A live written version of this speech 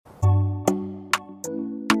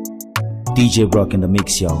DJ Brock in the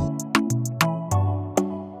mix, yo.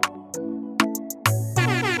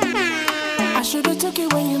 I should've took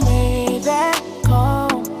it when you made that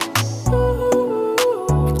call.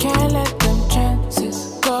 I can't let them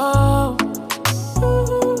chances go.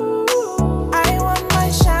 I want my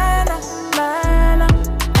Sharna, man.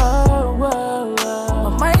 Oh, whoa, whoa.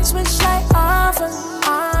 My mind switch like off and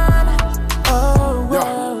on. Oh,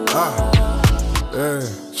 whoa, whoa.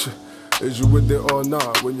 Is you with it or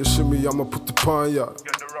not? When you see me, I'ma put the pan, yeah.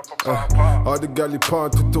 All the galley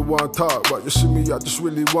pan to the one talk. But you see me, I just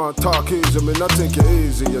really want talk easy. I mean, I think it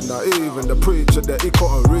easy, you know. Even the preacher that he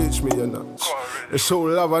couldn't reach me, you know. It's so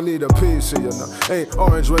love, I need a piece of, you know. Ain't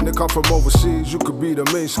orange when they come from overseas. You could be the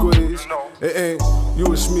main squeeze. It ain't you,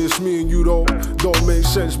 it's me and you though. Don't make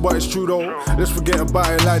sense, but it's true though. Let's forget about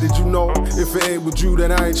it, like did you know? If it ain't with you,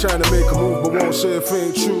 then I ain't trying to make a move, but won't say if it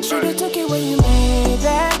ain't true. Should've took it when you made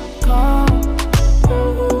that call. I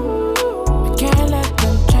can't let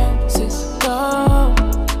them chances go.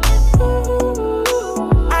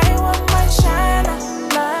 I want my Sharna,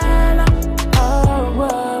 Lana. Oh,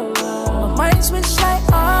 whoa, whoa. My mind switch like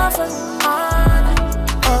off and on.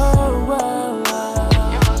 Oh, whoa,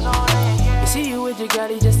 whoa. You see you with your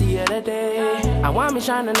girlie just the other day. I want me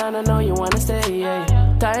Sharna, and I know you wanna stay, yeah.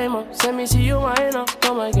 Time up, send me see you wine up.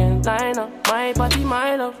 Come again, line up. My party,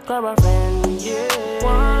 my love, grab a friend, yeah.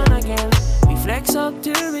 One again. Flex up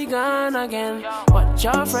till we gone again. Watch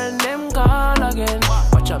your friend them call again.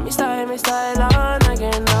 Watch out me style on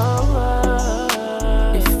again. Oh,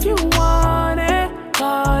 if you want it,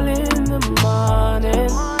 call in the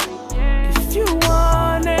morning. If you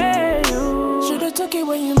want it, you should've took it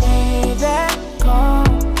when you made that call.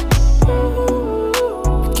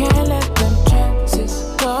 I can't let them chances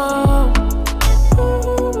go.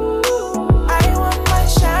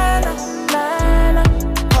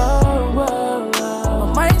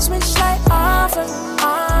 Switch like off and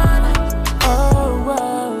on. Oh,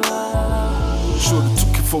 whoa, whoa. Should've took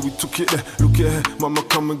it before we took it there. Look at her, mama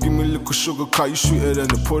come and give me a little sugar. Cause you sweeter than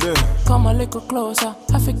the pudding. Come a little closer,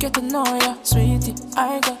 I forget to know ya. Sweetie,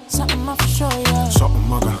 I got something I for show ya.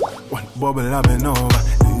 Something I got, one bubble I've been over.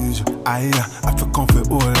 Use your eye, I feel comfy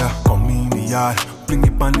all ya. Come in the yard, bring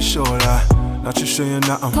it on the shoulder. Not you saying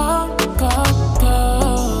nothing. Go, go,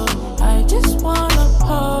 go. I just wanna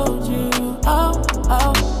hold you. Oh,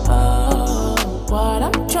 oh, oh. What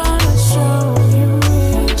I'm trying to show you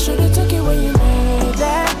is should've took it when you made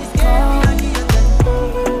that call.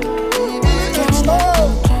 Can't let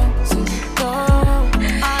them chances go.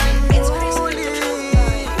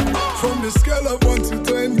 From the scale of 1 to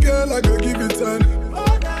 10, girl, I go give it 10.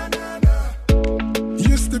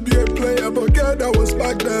 Used to be a player, but girl, that was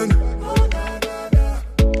back then.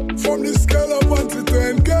 From the scale of 1 to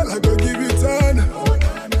 10, girl, I go give it 10.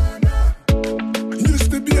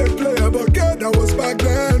 Used to be a player, but girl, that was back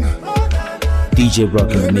then. DJ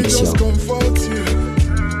Brock in the mix, yo. Let me just comfort you.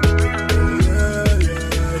 Yeah,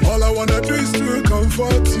 yeah. All I wanna do is to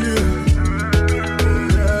comfort you.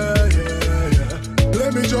 Yeah, yeah, yeah.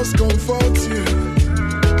 Let me just comfort you.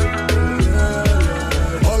 Yeah,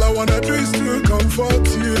 yeah. All I wanna do is to comfort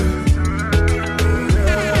you.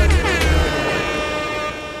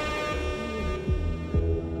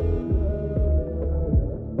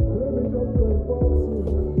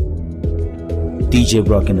 DJ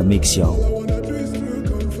Brock in the mix, yo.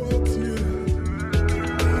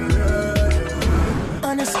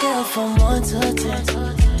 On a scale from 1 to 10,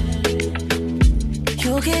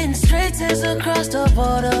 you getting straight T's across the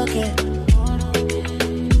border again.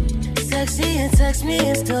 Sexy and text me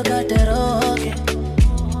and still got that okay.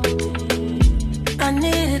 I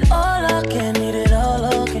need it all again, need it all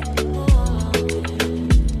again.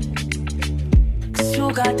 Cause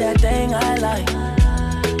you got that thing I like.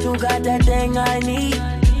 You got that thing I need.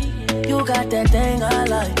 You got that thing I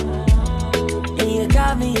like. And you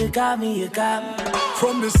got me, you got me, you got me.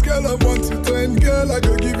 From the scale of 1 to 10, girl, I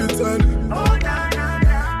go give it 10. Oh, na, na,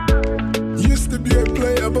 na. Used to be a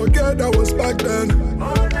player, but girl, that was back then.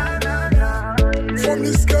 Oh, na, na, na. From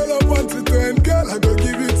the scale of 1 to 10, girl, I go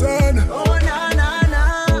give it 10. Oh, na, na,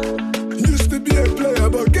 na. Used to be a player,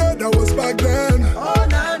 but girl, that was back then. Oh,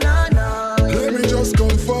 na, na, na. Let me just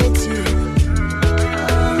comfort you.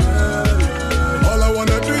 All I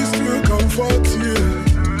wanna do is to comfort you.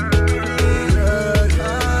 Yeah,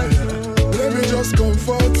 yeah, yeah. Let me just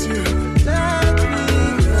comfort you.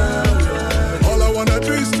 All I wanna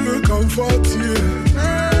do is to comfort you.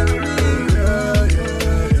 Yeah, yeah,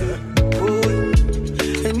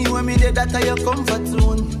 yeah. Anyway, me there, that are your comfort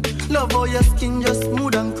zone. Love how your skin just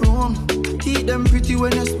smooth and chrome. Keep them pretty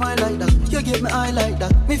when you smile like that. You get me eye like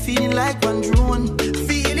that. Me feeling like one drone.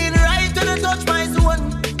 Feeling right when you touch my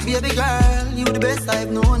zone. Baby girl,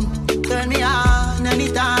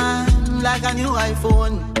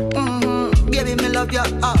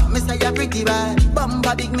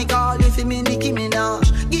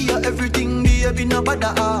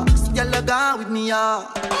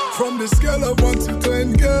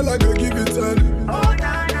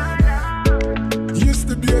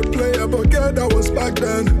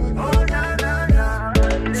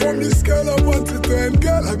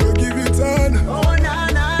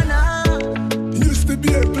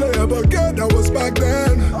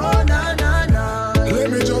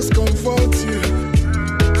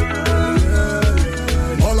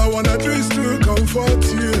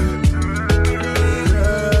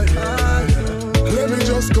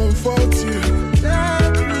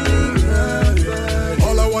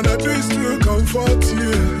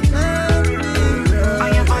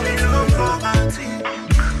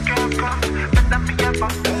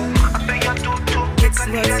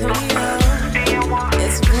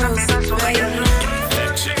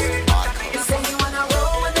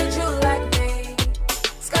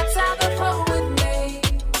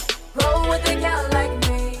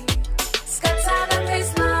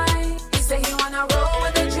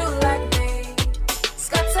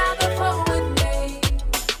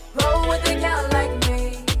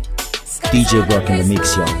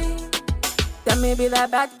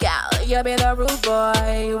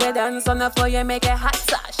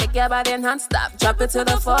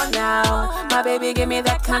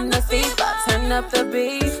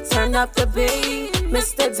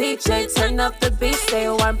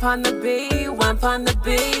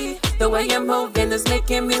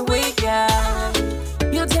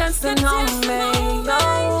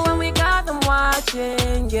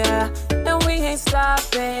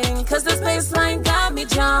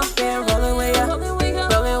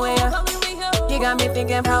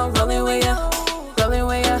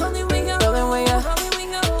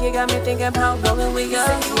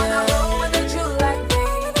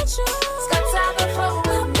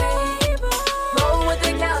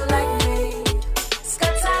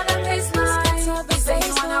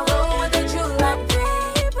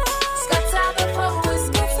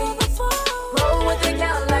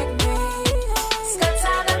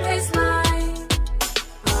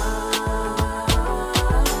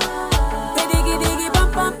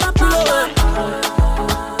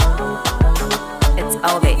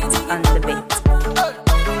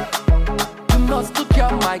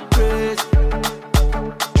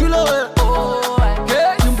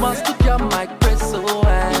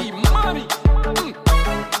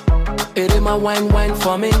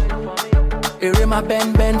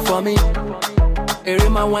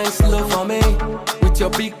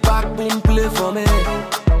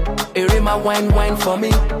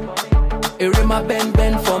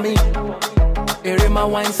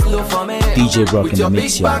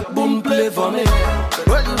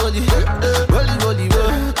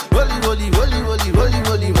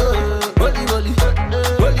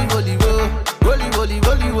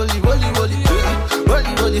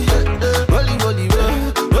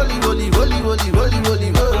 woli, woli,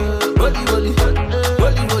 woli, woli, woli, woli,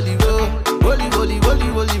 woli, woli, woli, woli,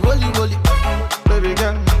 woli, woli, woli. Baby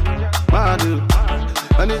girl, mad.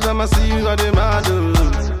 Anytime I see you, I dey mad.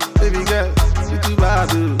 Baby girl, you too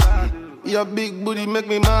bad. Your big booty make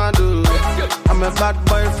me mad. I'm a bad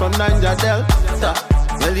boy from Niger Delta.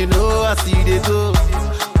 Well, you know I see they go.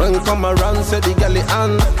 When you come around, say the girl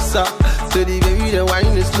answer. Say the baby, the wine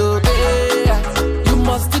is slow. Hey, you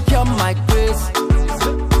must come my grace.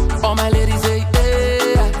 All my ladies say,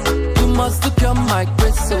 hey, you must come my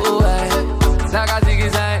grace. So hey,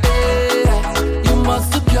 you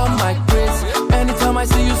must come my grace. Anytime I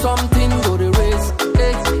see you, something go to race.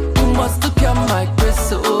 Hey, you must come my grace.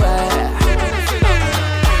 So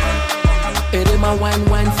Erimma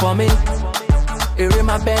wine for me.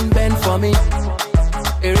 Erimma bend for me.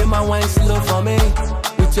 Erimma wine slow for me.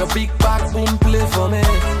 With your big back boom play for me.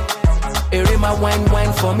 Erimma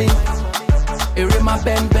wine for me. Erimma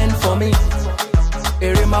bend for me.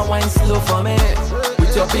 Erimma wine slow for me.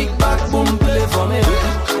 With your big back boom play for me.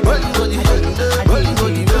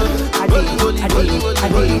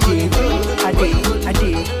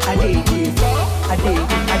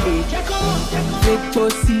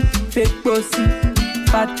 Feposi,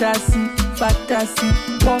 fantasy,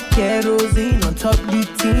 pour kerosene on top the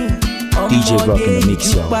team. DJ Rock in the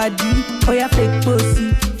mix, yo. Oh yeah,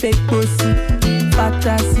 Feposi,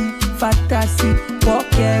 fantasy, pour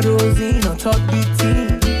kerosene on top the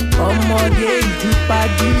team. You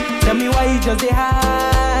party. Tell me why you just dey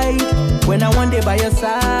hide when I one day by your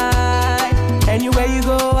side. Anywhere you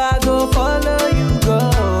go, I go follow you. Go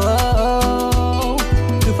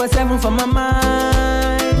 247 for my mind.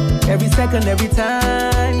 second, every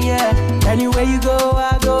time, yeah. Anywhere you go,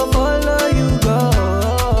 I go follow you go.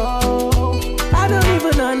 I don't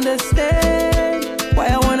even understand why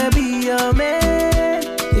I wanna be your man.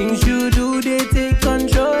 Things you do, they take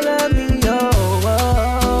control of me,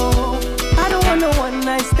 I don't want no one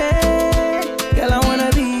night stand. Girl, I wanna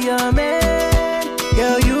be your man.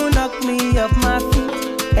 Girl, you knock me off my feet,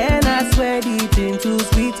 and I swear the thing too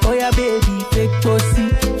sweet. Oh yeah, baby, Feposi,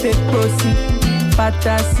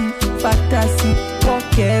 Fantasy, pour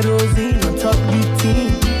kerosene on top the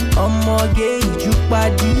team. Omoge, you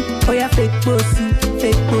body. Oh yeah, Feposi,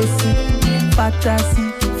 Fantasy,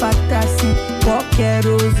 pour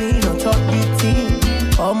kerosene on top the team.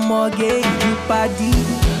 Omoge, you body.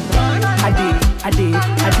 I did.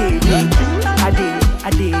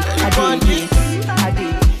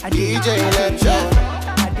 DJ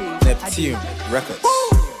Neptune Records.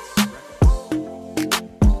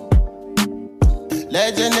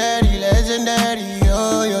 Legendary,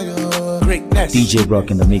 yo. Greatness. DJ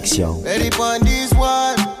Brock in the mix, yo. Ready for this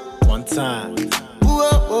one. One time.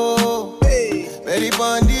 Hey. Ready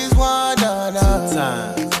for this one. Nah. Two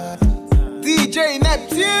time. DJ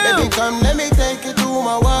Neptune. Baby, come, let me take you to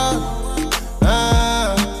my world.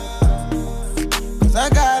 Cause I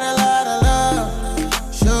got a lot of love.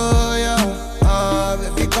 Show you.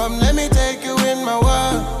 Baby, come, let me take you in my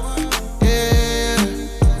world. Yeah.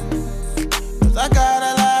 Cause I got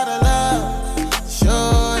a lot of love.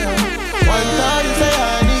 Show you. One time you say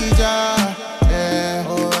I need ya. Yeah.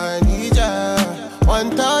 Oh, I need ya. One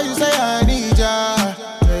time you say I need ya.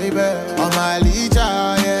 Baby. Oh, my leader.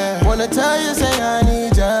 Yeah. Wanna tell you, say I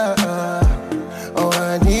need ya. Oh,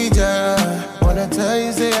 I need ya. Wanna tell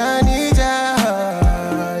you, say I need ya.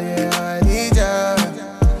 Yeah, I need ya.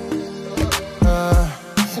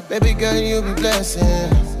 Baby girl, you be blessing.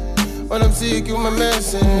 When I'm sick, you my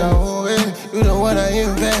medicine. No way, you know what I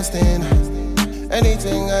invest in.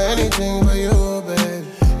 Anything for you, babe.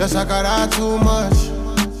 Yes, I got out too much.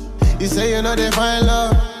 You say you know they find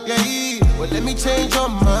love, yeah. Well, let me change your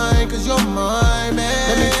mind, cause you're mine, man.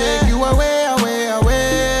 Let me take you away.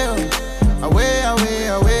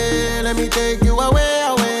 Let me take you away.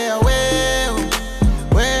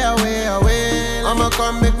 I'ma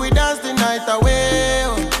come make we dance the night away.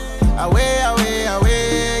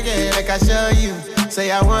 Yeah, like I show you.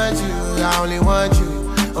 Say I want you, I only want you.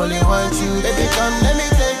 Baby, come, let me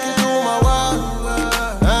take you to my world.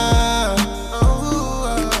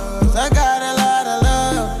 I got a lot of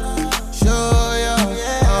love. Show you.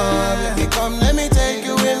 Baby, come, let me take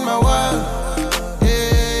you in my world.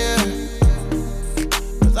 Yeah.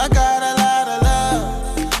 Cause I got a lot of love.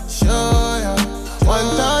 Show you. One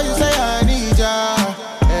time you say I need ya.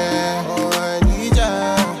 Yeah. Oh, I need ya.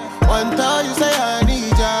 One time you say I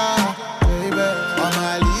need ya. Baby, oh,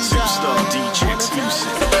 my leader. Superstar DJ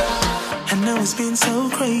Xclusive. I know it's been so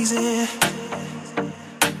crazy.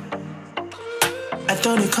 I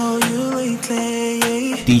don't call you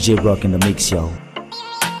lately. DJ Brock in the mix, yo.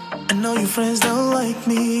 I know your friends don't like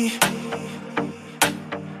me.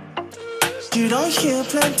 You don't hear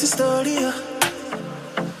plenty story.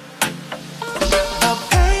 I'll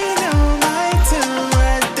pay no mind to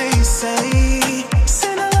what they say.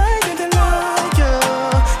 Say I like it, I like you.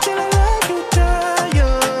 Till I like you, die,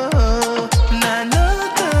 yo. And I know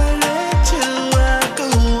gonna let you walk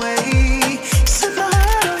away. Set my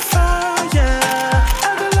heart on fire.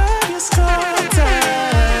 I will love you, Scott.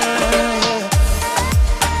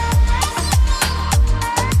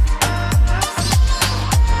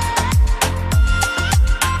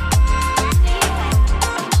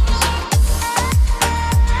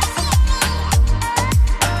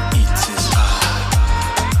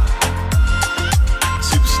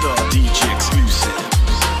 Superstar DJ Xclusive.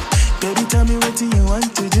 Baby, tell me what do you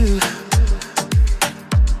want to do?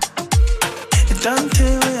 Don't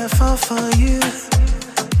tell me I fall for you.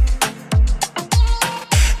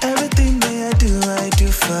 Everything that I do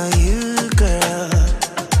for you, girl.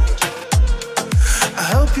 I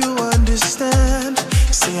hope you understand.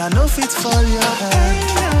 Say I know fit for your hand.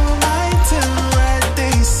 Ain't no mind to what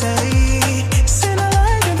they say. Say I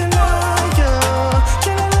like it, I like you.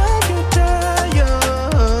 Till I love you, die, yo.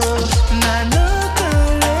 And I know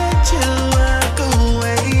gonna let you walk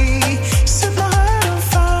away. Set my heart on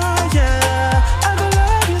fire. I will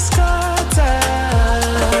love you, Scott.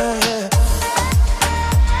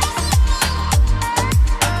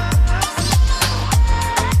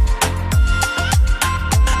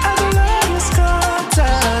 I will love you, Scott.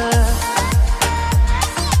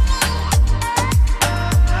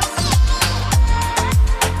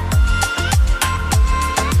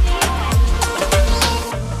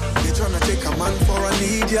 They tryna take a man for a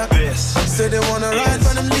lead, yeah. This Say they wanna ride,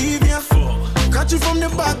 but them leave ya. for Snatch you from the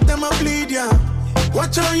back, them I bleed ya.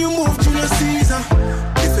 Watch how you move to the Caesar.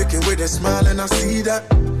 They faking with a smile and I see that.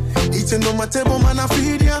 Eating on my table, man, I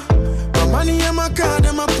feed ya. My money in my car,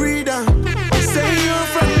 them I breed ya. Say you're a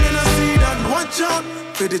friend and I see that. Watch out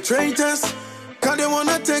for the traitors, cause they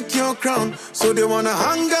wanna take your crown. So they wanna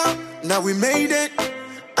hang out, now we made it.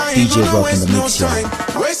 I ain't DJ gonna Rock in waste the no mix,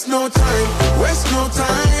 time. Waste no time, waste no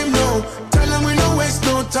time, no. Tell them we no waste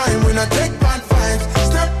no time. We not take bad vibes,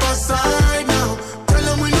 step aside now. Tell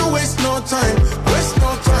them we no waste no time. Waste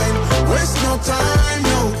no time, waste no time,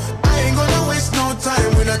 no. I ain't gonna waste no time.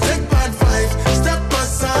 We not take bad vibes, step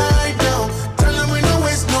aside now. Tell them we no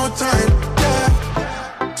waste no time, yeah.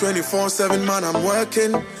 24/7 man, I'm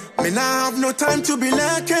working. Me now have no time to be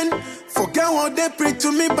lacking. Forget what they preach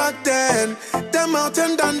to me back then. Them out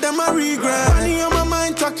and done, them I regret. Money on my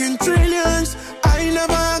mind, talking trillions. I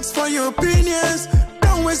never asked for your opinions.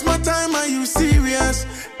 Don't waste my time, are you serious?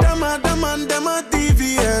 Them are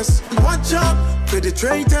devious. Watch out for the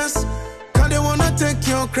traitors, cause they wanna take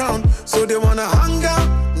your crown. So they wanna hang out,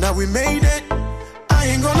 now we made it. I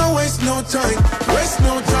ain't gonna waste no time. Waste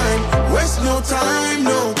no time, waste no time,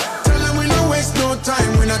 no. Tell them we no waste no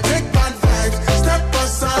time. We not take bad vibes, step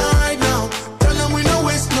aside now. Tell them we no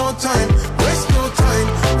waste no time. Waste no time,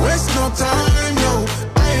 waste no time, no.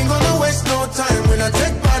 I ain't gonna waste no time. We not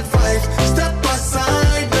take bad vibes, step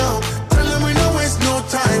aside now. Tell them we no waste no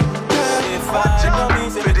time, yeah. If I don't mean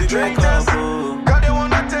to the traitors, cause they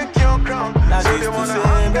wanna take your crown. now so they wanna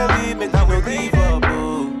hang out, baby, make me no give up,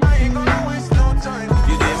 I ain't gonna waste no time.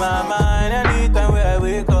 You in my mind anytime where I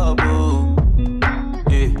wake up, oh.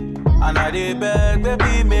 Yeah. And I dey beg,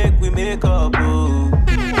 baby, make up, oh.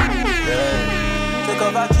 Yeah. Take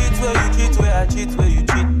off, I cheat where you cheat, where I cheat, where you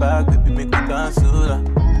cheat back, baby, make me cancel that.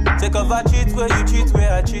 Take off, I cheat where you cheat,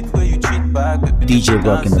 where I cheat, where you cheat back, baby, DJ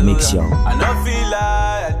Rock in the mix, yo. I don't feel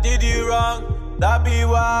like I did you wrong. That be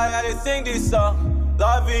why I did sing this song.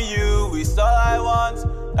 Loving you is all I want.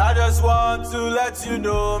 I just want to let you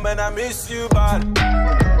know, man, I miss you bad.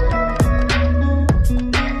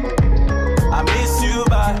 I miss you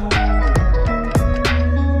bad.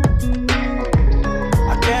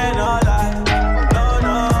 I cannot lie.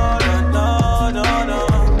 No.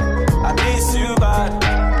 I miss you bad.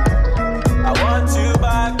 I want you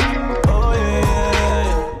back. Oh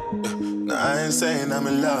yeah. Now I ain't saying I'm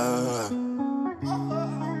in love,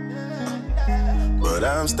 but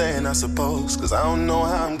I'm staying, I suppose, cause I don't know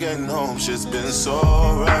how I'm getting home. Shit's been so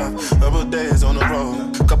rough. Couple days on the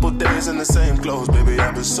road, couple days in the same clothes. Baby,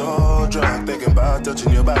 I've been so drunk, thinking about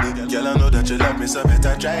touching your body. Girl, I know that you love me, so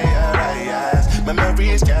better try your eyes.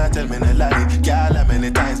 Memories can't tell me no lie. Girl, how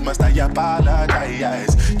many times must I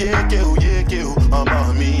apologize? Yeah, kill, I'm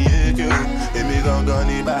on me, yeah, kill. If me gon' go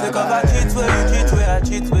need back. Take off, I cheat where you cheat, where I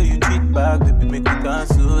cheat, where you cheat back, baby, make me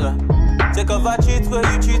cancel that. Take off, I cheat where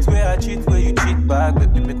you cheat, where I cheat, where you cheat back,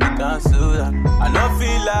 baby, make me cancel that. I don't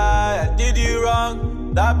feel like I did you wrong.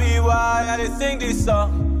 That be why I did sing this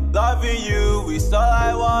song. Loving you is all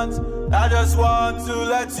I want. I just want to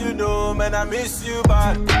let you know, man, I miss you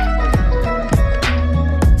bad.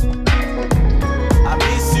 I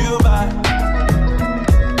miss you bad.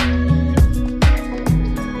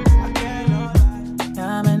 I cannot lie.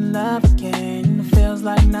 I'm in love again, it feels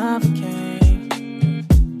like nothing came.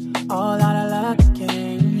 All out of luck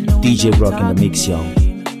again. You know DJ Rock in the mix, yo.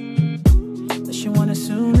 Does she want a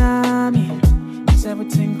tsunami? Is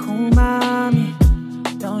everything cool, mommy?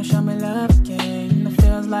 Don't show me love again, it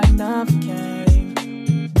feels like nothing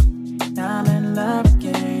came. Now I'm in love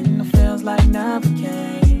again, it feels like nothing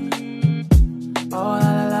came. All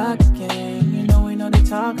out of luck again, you know we know they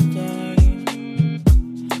talk again.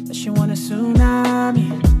 Does she want a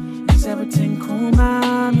tsunami? Is everything cool,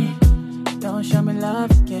 mommy? Don't show me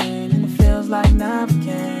love again, and it feels like nothing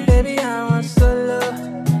came. Baby, I want solo.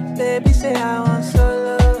 Baby, say I want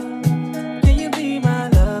solo. Can you be my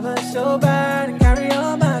lover so bad and carry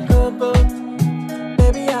on my couple?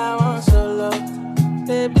 Baby, I want solo.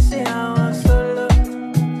 Baby, say I want solo.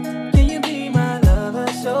 Can you be my lover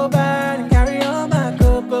so bad and carry on my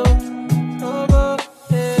couple? Oh,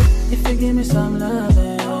 yeah. If you give me some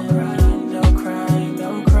loving, no crime, no crime,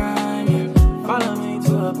 no crime, yeah. Follow me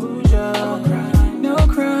to Abuja. No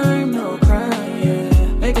crime, no crime, yeah.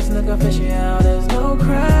 Make us look official. There's no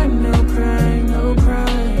crime, no crime, no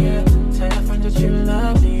crime, yeah. Tell your friends that you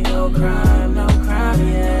love me. No crime,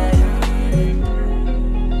 yeah.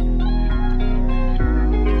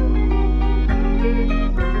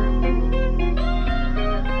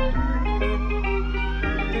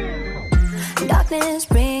 Darkness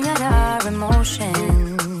bring out our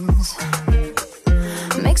emotions.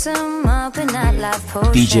 Mix them up in that life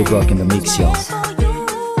potion. DJ Rock in the mix, yo.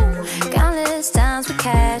 Countless times we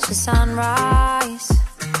catch the sunrise.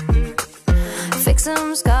 Fix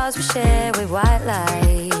some scars we share with white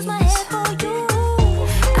lights.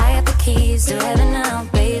 I got the keys to heaven now,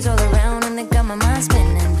 bays all around and they got my mind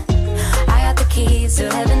spinning. I got the keys to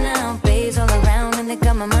heaven now, bays all around and they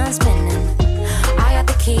got my mind spinning. I got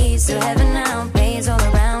the keys to heaven now, bays all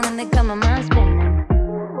around and they got my mind spinning.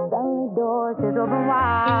 Doors just open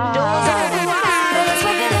wide. Doors open wide. Let's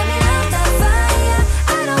walk it, let me light that fire.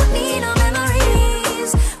 I don't need no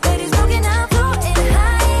memories. Ladies walking out, floating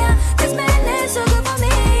higher. This madness so good for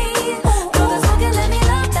me. Let's walk it, let me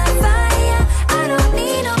light that fire. I don't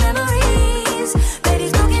need no memories.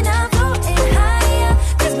 Ladies walking out, floating higher.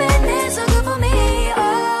 This madness so good for me.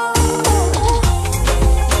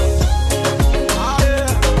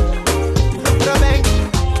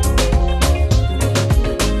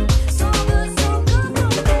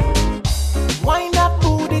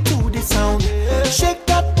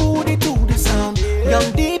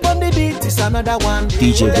 Another one.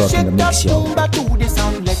 DJ Rock in the mix, yo. To the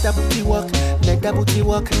sound, let the booty walk, let the booty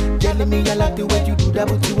walk. Telling me I like the way you do that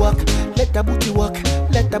booty walk. Let the booty walk,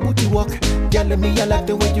 let the booty walk. Telling me I like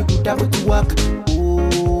the way you do that booty walk. Oh,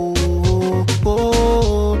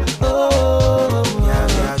 oh, oh,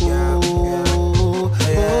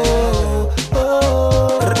 oh,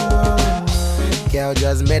 girl,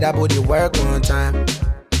 just made that booty work one time.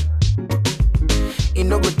 It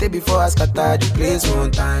no good day before I scatter the place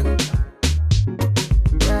one time.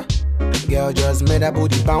 Girl, just made that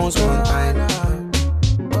booty bounce one time.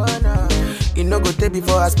 It no go take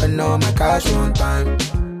before I spend all my cash one time.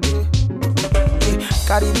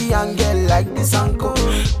 Caribbean girl like this anko.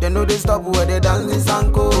 They know they stop where they dance this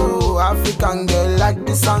anko. African girl like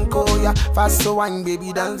this anko. Yeah, fast so wine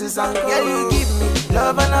baby dance this anko. Yeah, you give me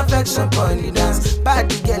love and affection for the dance.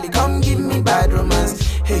 Body girl, come give me bad romance.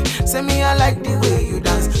 Hey, say me I like the way you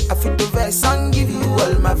dance. I fit the verse and give you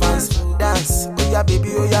all my fans. Dance, oh yeah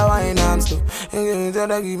baby, oh yeah wine and slow.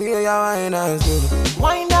 Give me oh yeah wine and slow.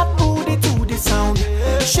 Wind that booty to the sound.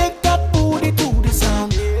 Shake that booty to the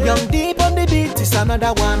sound. Young deep on the beat is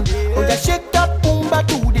another one. Oh yeah, shake that boomba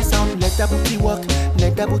to the sound. Let that booty walk,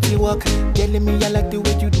 let that booty walk. Telling me I like the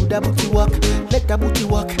way you do that booty walk. Let that booty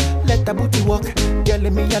walk, let that booty walk.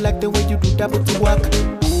 Telling me I like the way you do that booty walk.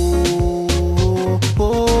 Oh,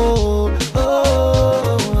 oh,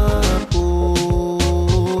 oh,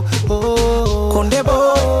 oh, oh.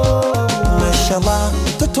 Kondebo, mashallah,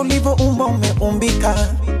 toto livo umba umeumbika.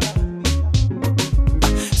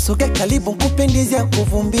 Soge kalibu kupendezea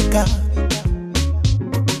kuvumbika.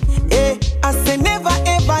 I say never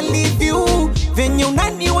ever leave you. Venye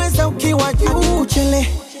unaniweza ukiwa juu. Kuchele,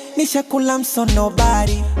 nisha kula mso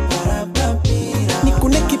nobody.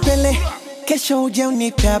 Nikune kipele, kesho uje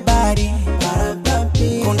unipe habari.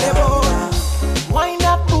 Kondebo. Wind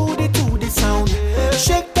that booty to the sound.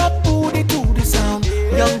 Shake that booty to the sound.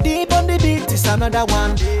 Young deep on the beat is another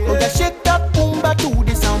one. Oh yeah, shake that boomba to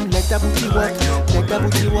the sound. Let that booty walk, let that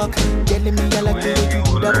booty walk. Telling me I like the way you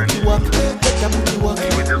do that booty walk. Let that booty walk,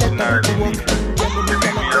 let that booty walk. Telling me I like the way you do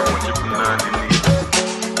that booty walk.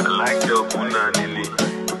 I like your punani,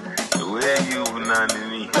 the way you punani.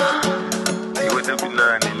 You with the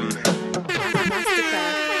punani.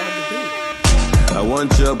 I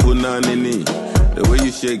want your punani, the way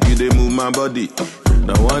you shake, you they move my body.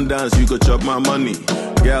 Now one dance, you go chop my money.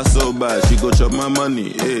 Girl so bad, she go chop my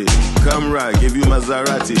money. Hey, come right, give you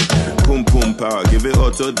Maserati. Pum pum power, give it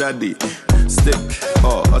auto daddy. Stick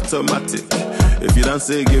or automatic. If you don't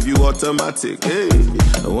say, give you automatic. Hey,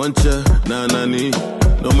 I want ya, na nani.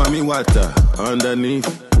 No mommy water, underneath.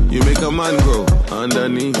 You make a man go,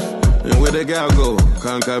 underneath. And where the girl go,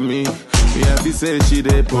 conquer me. Me happy say she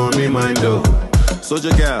dey pour me mind though.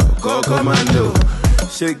 Soldier girl, call commando.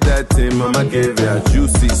 Shake that thing, mama gave ya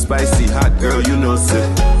juicy, spicy, hot girl, you know say.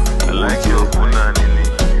 I like your punani,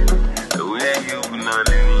 the way you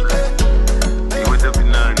punani. You with the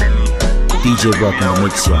punani. DJ Rock in the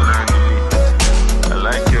mix, yo. I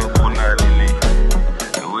like your punani,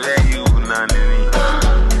 the way you punani.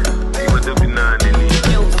 You with the punani.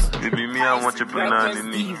 Baby, me, I want your punani.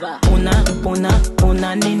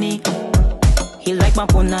 Punanini. He like my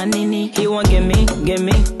punanini. He won't give me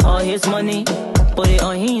all his money. Put it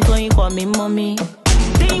on him, so he call me mommy.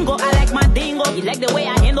 Dingo, I like my dingo. He like the way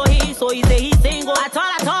I handle him, so he say he's single. I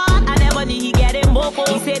thought, I never did he get him boko.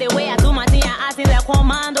 He say the way I do my thing, I ask him like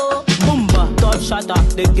commando. Boomba, top shatter,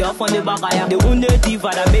 the girl from the back, the wounded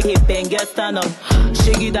diva that make him pen get stand up.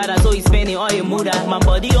 Shaggy dada, so he's spending all his mood. My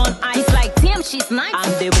body on ice like Tim, she's nice.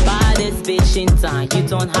 I'm the baddest bitch in town. You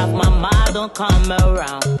don't have my mind, don't come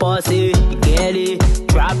around. Pussy, get it,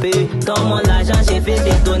 drop it. Come on, l'argent, j'ai fait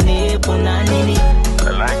détonner punanini. I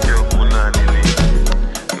like your punanini,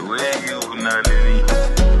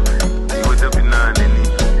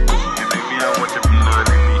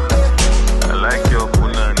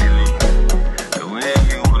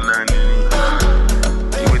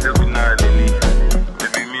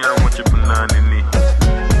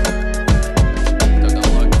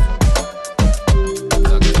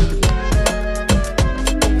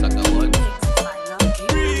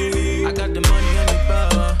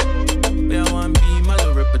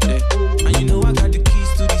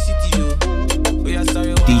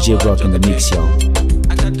 DJ Brock in the mix, yo.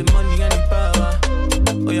 I got the money and the power.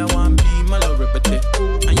 Oh, yeah, one be my love repete.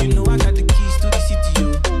 And you know I got the keys to the city, yo.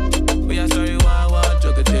 Oh, yeah, sorry, wow,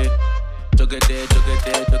 jogate. Jogate.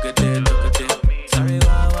 Sorry,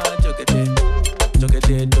 wow, jogate. Jogate.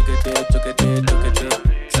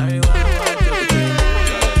 Sorry, wow, jogate.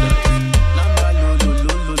 Lamba,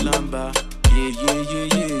 lulu, lamba. Yeah.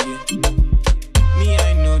 Me,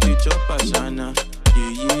 I know the chopper, Sharna.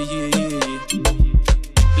 Yeah.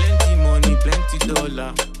 Plenty money, plenty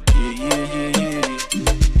dollar. Yeah.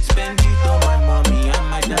 Spend it on my mommy and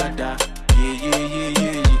my dada.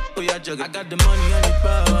 Yeah. Oh, yeah, jug. I got the money and the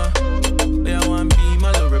power. Oh, yeah, one be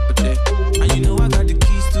my love repete. And you know I got the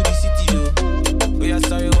keys to the city, yo. Oh, yeah,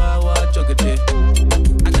 sorry, wow, jugate.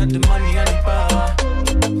 I got the money and the power.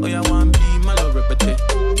 Oh, yeah, one be my love repete.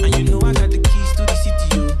 And you know I got the keys to the city,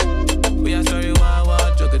 yo. Oh, yeah, sorry, wow,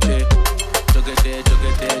 jugate. Jugate.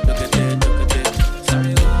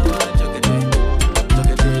 Sorry, wow, jugate.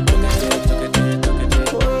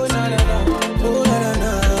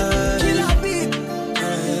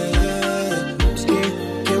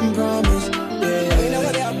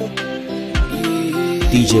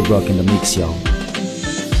 DJ Brock in the mix, yo.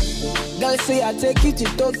 Girl say I take you to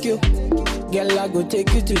Tokyo. Girl I go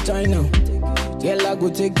take you to China. Girl I go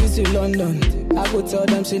take you to London. I go tell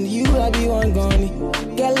them send you I be one gone.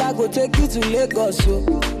 Girl I go take you to Lagos, yo.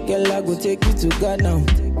 Girl I go take you to Ghana.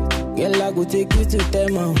 Girl I go take you to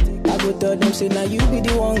Tema. I go tell them say now you be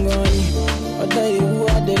the one gone. I tell you who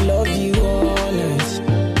I they love you honest.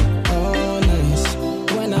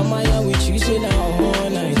 When I'm out with you say now all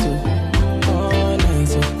night.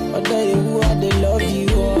 I tell you who I they love you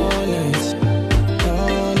honest.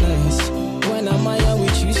 When I'm out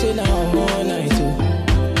with you say now all night.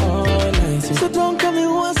 So don't come in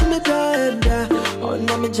once me die. Oh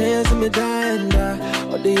no me chance me die.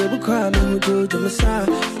 Oh they ever cry me who do to me side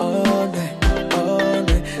all night.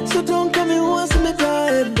 So don't come in once me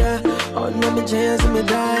die. Oh no me chance me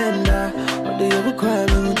die. Oh they ever cry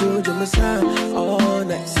me who do to me side all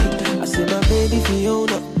night. See, I say my baby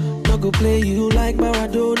Fiona. I go play you like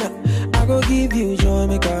Maradona. I go give you joy,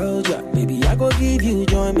 make I hold ya. Baby, I go give you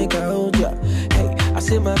joy, make I hold ya. Hey, I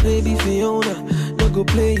say my baby Fiona. No go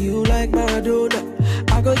play you like Maradona.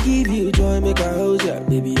 I go give you joy, make I hold ya.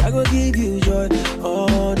 Baby, I go give you joy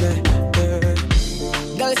all night.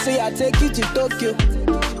 Girl say I take you to Tokyo.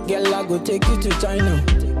 Girl I go take you to China.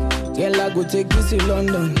 Girl I go take you to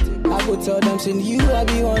London. I go tell them send you I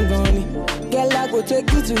be one gone. Girl I go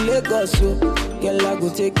take you to Lagos, yo. Girl I go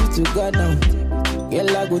take you to Ghana.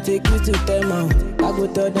 Girl I go take you to Tema. I go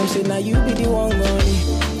tell them say now you be the one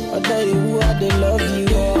gone. I tell you who I they love you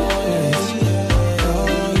honest.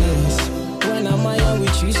 When I'm out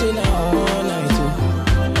with you say now all night.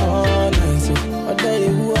 I tell you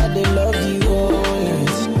who I they love you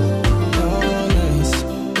honest.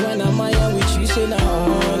 When I'm out with you say now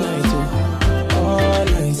all night.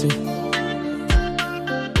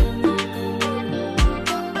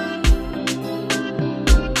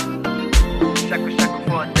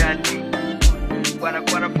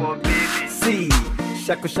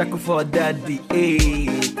 Shaku for daddy, eh?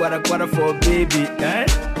 Quara for baby, eh?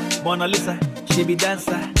 Mona Lisa, she be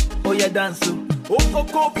dancer, oh yeah dance, oh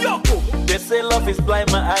bioko. They say love is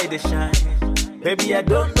blind, my eye they shine. Baby I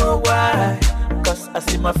don't know why, cause I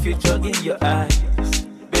see my future in your eyes,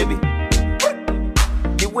 baby.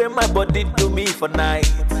 The way my body do me for night,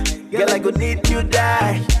 girl I go need you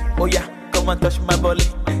die. Oh yeah, come and touch my body.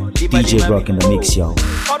 DJ Brock in the mix, yo.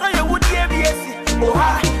 Although you would hear me,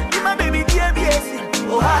 Ohaa, you my baby dear BSC.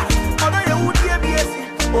 Ohaa, although you would dear BSC.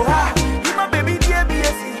 Ohaa, you my baby dear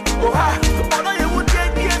BSC. Ohaa, although you would dear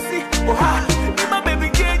BSC. Ohaa, you my baby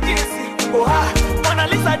dear BSC. Ohaa, Mona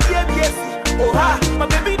Lisa dear BSC. Ohaa, my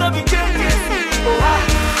baby no be dear BSC. Ohaa,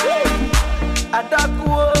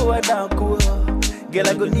 Adaku, girl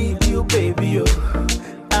I go need you baby yo.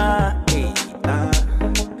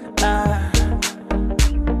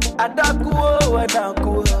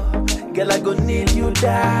 Adaku, girl I go need you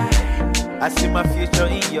die. I see my future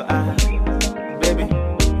in your eyes, baby.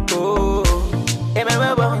 Oh, oh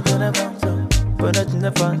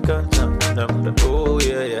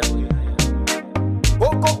yeah.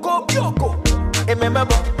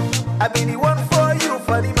 Remember, I be the one for you,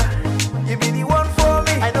 for the man. You be the one for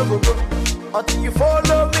me. I know go until you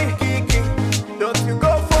follow me, Kiki. Don't you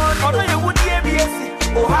go for me? Although you would hear me,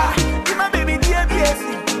 Ohaa, you my baby dear BSC.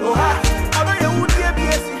 Ohaa, although you would hear me,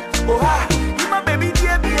 Ohaa, you my baby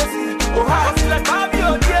dear BSC. Ohaa, feel like I'm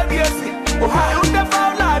your dear BSC. Ohaa, you the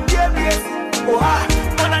founder dear BSC. Ohaa,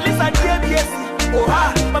 Mona Lisa dear BSC.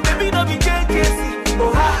 Ohaa, my baby no be JKC.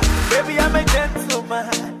 Ohaa, baby I'm a gentleman.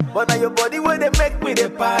 But now your body where they make me the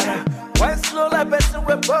para. Why slow like person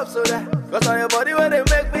rep up so that? Cause now your body where they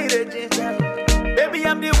make me the ginger. Baby,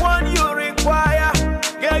 I'm the one you require.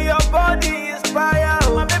 Girl, your body inspire.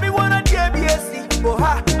 My baby wanna JBSC.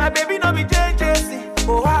 Ohaa, my baby no be JJC.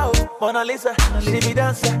 Ohaa, Mona Lisa, she be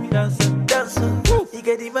dancer. You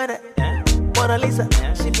get the money. Mona Lisa,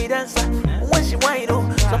 she be dancer. When she whine,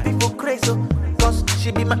 some people crazy. Cause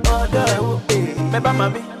she be my order. Me ba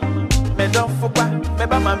mami, me don't fuck. Me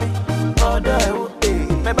ba mami, order.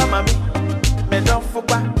 Me ba mami, me don't fuck.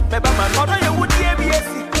 Me ba mami, order you would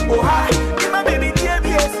JBSC. Ohaa, my baby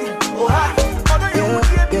JBSC. Ohaa, order you would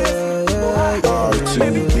JBSC. Ohaa,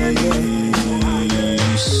 baby JBSC.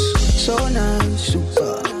 So nice,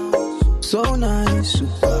 super. So nice,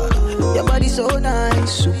 super. Your body so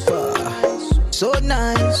nice, super. So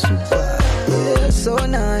nice, super. Yeah, so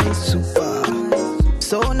nice, super.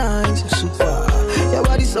 So nice, super. Your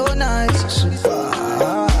body so nice, super.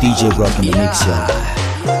 DJ Rock in the mix, yo.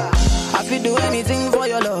 I feel do anything for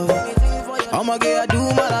your love. I'ma get do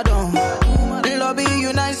marathon. Love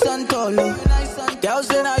you nice and tall. Girl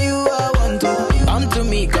say now you I want to. Come to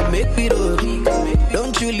me, come make me roll.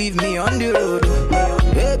 Don't you leave me on the road.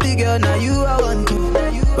 Baby girl, now you I want to.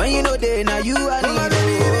 When you know they, now you I need.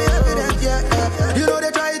 Evident, yeah. You know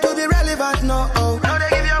they try to be relevant, no. Oh. Now they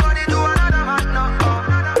give your body to another man, no.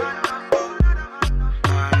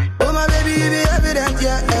 Oh my baby, be evident,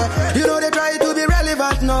 yeah. You know they try to be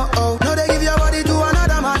relevant, no. Oh. Now they give your body to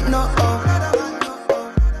another man, no.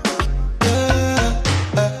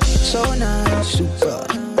 So nice, super.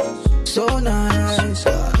 So nice.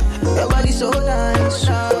 Your body so nice,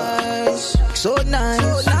 nice. So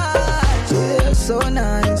nice, yeah, so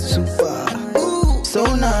nice, super.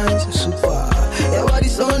 So nice, super. Your body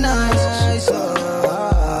so nice, yeah.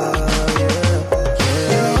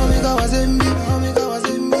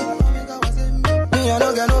 Me, I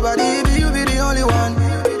don't get nobody, be you be the only one.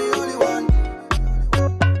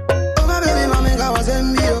 Oh my baby, mommy, God was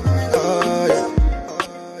in me, oh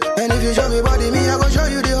yeah. And if you show me body, me, I go show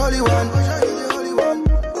you the holy one.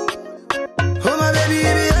 Oh my baby,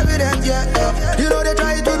 be evident, yeah. You know they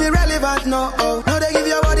try to be relevant, no. Oh. Now they give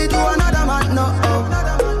your body to another man, no.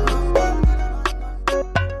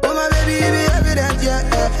 Oh my baby, be evident, yeah.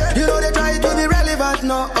 You know they try to be relevant,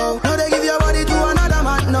 no. Oh. Now they give your body to another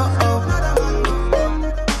man, no.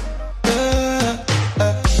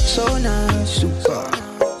 So nice, super.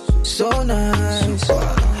 So nice.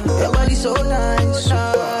 Your body so nice,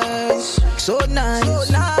 nice. So nice,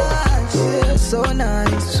 yeah, so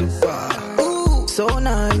nice, super. So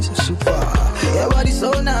nice, super. Your body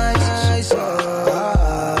so nice,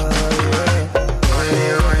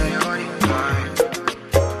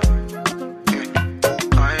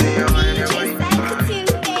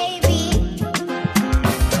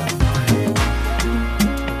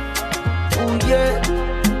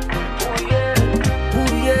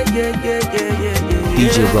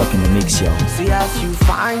 DJ Rock in the mix, yo. See as you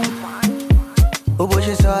fine. Oh, but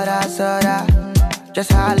you soda.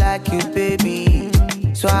 Just how I like you, baby.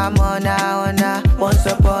 So I'm on once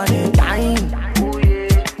upon a time.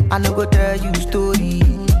 I no go tell you story.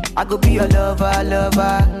 I go be your lover.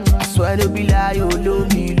 I swear to be like you,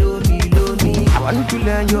 love me. I want to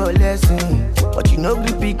learn your lesson, but you know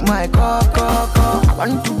we pick my call. I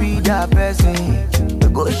want to be that person. I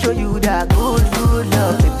go show you that good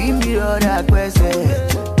love. Baby, me all that question.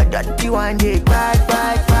 I don't you one day cry.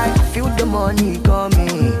 I feel the money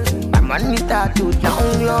coming. My money start to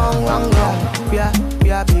long.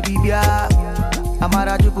 Yeah, baby, yeah. I'm a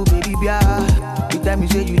rajuku, baby, yeah. You tell me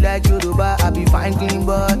say you like Yoruba, I be fine clean,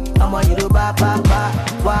 but I'm a Yoruba,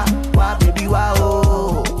 wah, baby,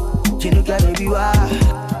 wow. Chinuka, baby, wah.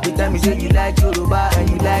 You tell me say you like Yoruba and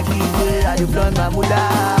you like the way I flaunt my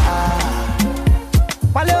moolah.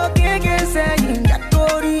 Palo keke saying that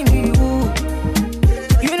Tory me woo.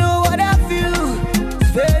 You know what I feel?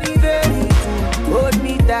 It's very, very true. Hold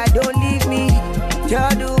me tight, don't leave me. Tell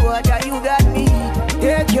do what you got me.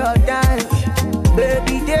 Take your time,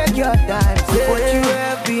 baby, take your time. Say what you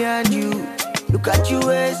have behind you. Look at you,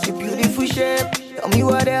 waist, your beautiful shape. Tell me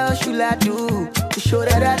what else should I do to show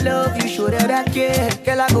that I love you, show that I care.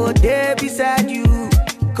 Girl, I go there beside you,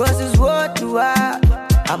 cause it's what you are.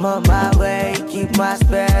 I'm on my way, keep my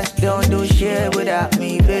space. Don't do shit without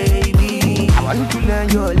me, baby. I want to learn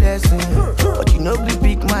your lesson, but you know we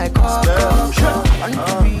pick my call. I want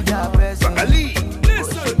to be that person.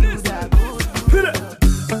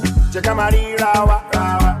 Check my rawa,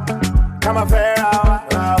 come a fair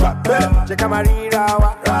rawa, check my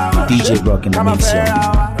rawa, DJ Rock in the mix, yo.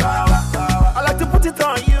 I like to put it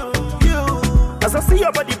on you. As I see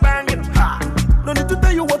your body banging, no need to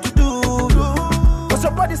tell you what to do. Cause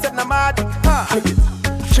your body Amadi said Amadi.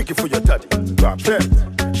 Shake it for your daddy. Drop it.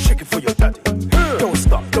 Shake it for your daddy. Don't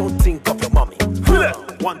stop, don't think of your mommy.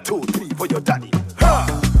 1, 2, 3 for your daddy.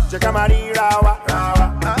 Jekamari rawa,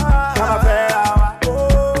 kama ferawa.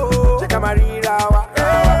 Jekamari rawa,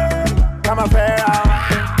 kama ferawa.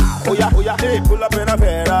 Oh yeah, hey, pull up in a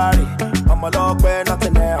Ferrari. I'm a dog, where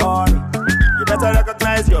nothing there, honey. You better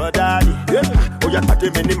recognize your daddy. Oh yeah,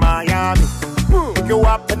 take him in Miami. Pick you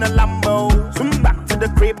up in a Lambo. Zoom back to the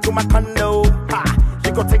crib, to my condo.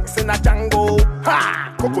 You got things in a Django.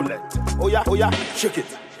 Coconut. Oh yeah, shake it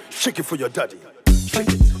for your daddy. Shake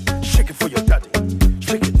it for your daddy.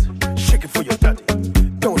 Shake it for your daddy.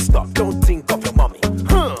 Don't stop, don't think of your mommy.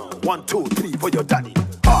 1, 2, 3 for your daddy.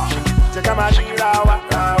 Jekamari rawa,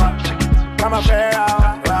 kama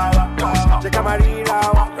ferawa. Jekamari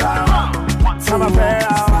rawa, kama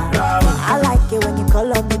ferawa. I like it when you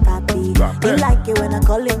call on me papi. You like it when I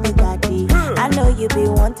call you me daddy. I know you be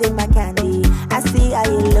wanting my candy. I see how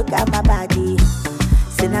you look at my body.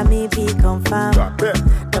 Say now me be confirmed.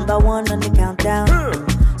 Number 1 on the countdown.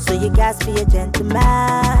 So you guys be a gentleman.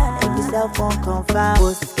 And yourself won't confirm.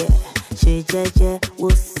 Wizkid, she jeje,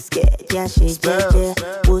 Wizkid. Yeah, she jeje,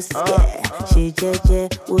 Wizkid. She jeje,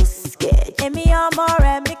 Wizkid. Give me your more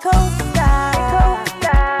and me coaster.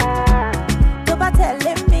 Go by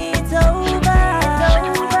telling me it's over.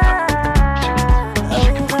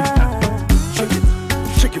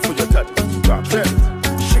 Shake it for your daddy. Drop it.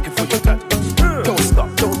 Shake it for your daddy. Don't stop,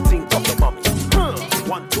 don't think of your mommy.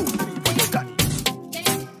 1, 2, 3 for your daddy.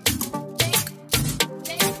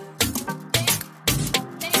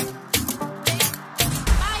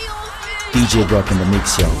 DJ Brock in the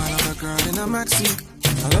mix, yo. I love a girl in a maxi.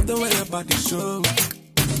 I love the way your body show.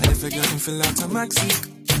 And if a girl can fill out a maxi,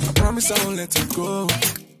 I promise I won't let her go. I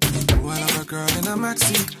love a girl in a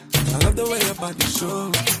maxi. I love the way your body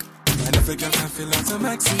show. And if a girl can fill out a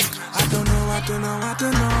maxi, I don't know, but I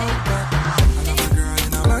love a girl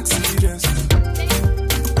in a maxi dress. I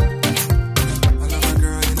love a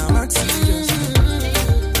girl in a maxi dress.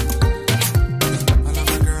 I love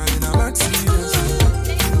a girl in a maxi dress.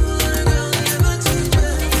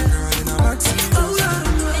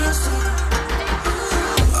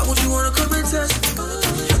 Why would you wanna come and test me?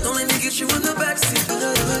 Don't let me get you in the backseat. I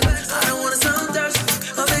don't wanna sound thirsty.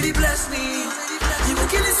 Oh baby, bless me. You gon'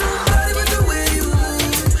 kill it somebody with the way you move.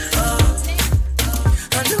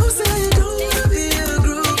 I know say you don't wanna be a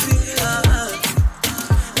groupie.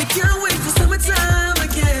 You can't wait for summertime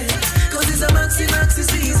again. 'Cause it's a maxi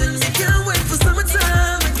season. You can't wait for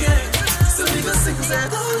summertime again. So people sing that.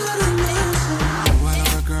 I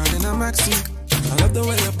love a girl in a maxi. I love the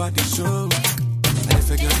way your body show. And if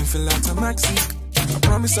a girl can fill out a maxi, I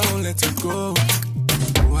promise I won't let her go. I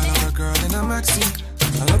love a girl in a maxi.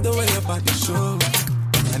 I love the way your body show.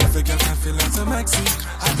 And if a girl can fill out a maxi,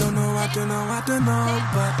 I don't know, but I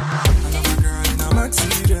love a girl in a maxi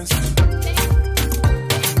dress.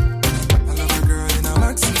 I love a girl in a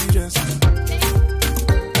maxi dress.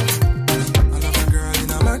 I love a girl in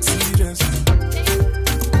a maxi dress.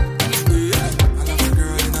 Yeah. I love a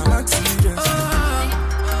girl in a maxi dress.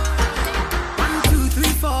 1, 2,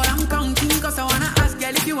 3, 4, I'm counting. 'Cause I wanna ask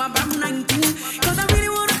girl if you want I'm 19. 'Cause I really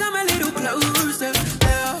wanna come a little closer.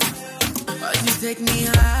 Yeah. But you take me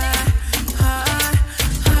high.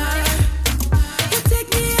 You take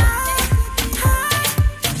me high.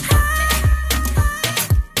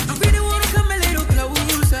 I really wanna come a little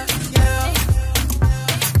closer. Yeah.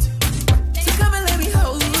 So come and let me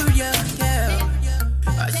hold you. Yeah.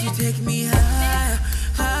 But you take me high.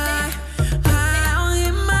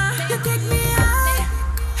 You take me high.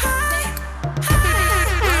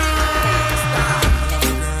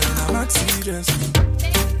 Maxi dress.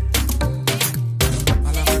 I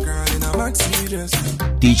love a girl in a maxi dress.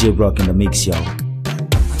 DJ Brock in the mix, yo. I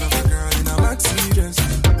love a girl in a maxi dress.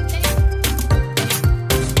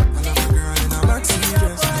 I love a girl in a maxi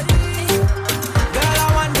dress. Girl, I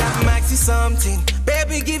want that maxi something.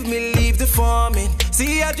 Baby, give me leave the forming.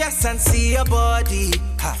 See your dress and see your body.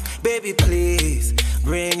 Ha, baby, please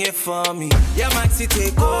bring it for me. Your maxi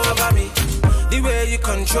take over me. The way you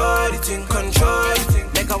control it,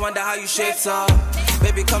 make I wonder how you shape so.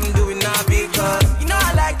 Baby, come do it now because you know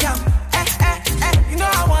I like them. You know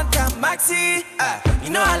I want that maxi. You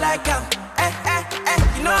know I like them.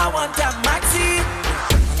 You know I want that maxi. I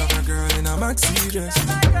love a girl in a maxi dress. I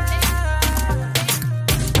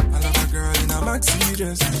love a girl in a maxi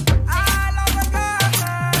dress. I love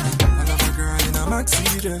a girl in a maxi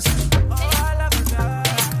dress. I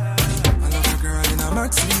love a girl in a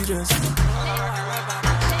maxi dress.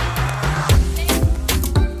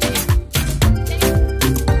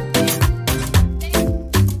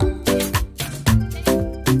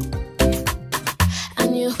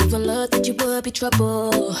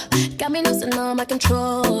 trouble. Got me losing all my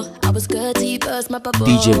control. I was good till you burst my bubble.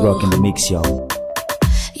 DJ Rock in the mix, yo.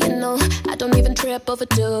 You know, I don't even trip over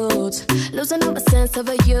dudes. Losing all my sense of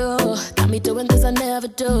you. Got me doing things I never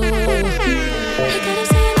do. He could have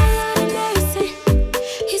said a lot of mercy.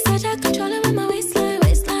 He said I control him with my waistline,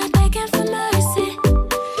 begging for mercy.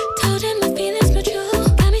 Told him my feelings were true.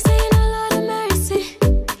 Got me saying a lot of mercy.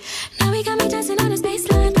 Now he got me dancing on his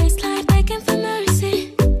baseline, begging for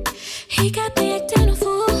mercy. He got me acting a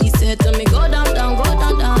fool. He said to me, go down, down, go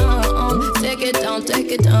down, down. Take it down,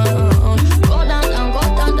 take it down. Go down, down, go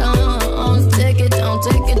down, down. Take it down,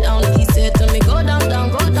 take it down. He said to me, go down,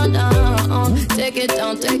 down, go down, down. Take it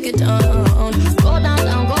down, take it down. Go down,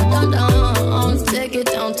 down, go down, down. Take it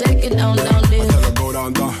down, down there. I tell her go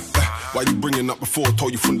down, down. Why you bringing up before?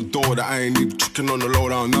 Told you from the door that I ain't need chicken on the low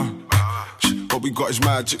down now. What we got is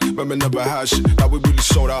magic, but we never had shit. Now we really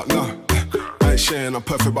sold out now. I ain't saying I'm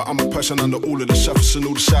perfect, but I'm a person under all of the surface and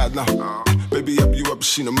all the side now. Baby, have you ever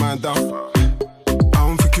seen a man down? I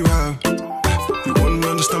don't think you have. You wouldn't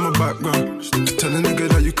understand my background. Tell a nigga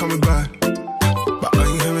that you coming back, but I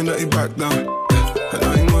ain't hearing that he back down. And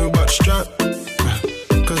I ain't worried about the strap,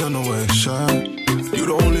 cause I know where it's at. You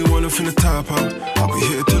the only one up in the top, huh? I'll be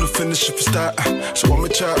here till the finish if it's that. So I'm a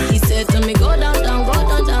chat. He said to me, go down, down, go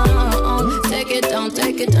down, down. Take it down,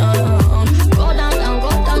 take it down. Go down, down, go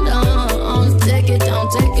down, down. Take it down,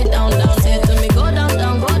 down. Said to me, go down,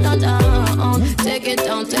 down, go down, down. Take it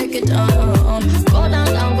down, down. Go down,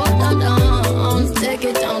 down, go down, down. Take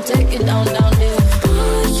it down, down there.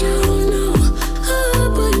 Oh, you know,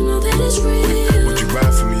 but you know that it's real. Would you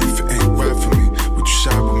ride for me if it ain't right for me? Would you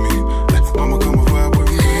side with me? Mama, come and ride with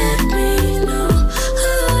me. Let me know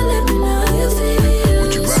how you feel.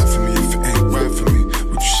 Would you ride for me if it ain't right for me?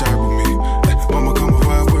 Would you side with me? Mama, come and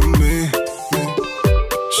ride with me.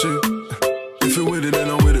 Shit, if you're with it, then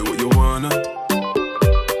I'm with it. What you wanna?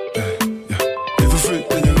 Yeah. If you're free,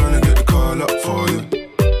 then you're gonna get the call up for you.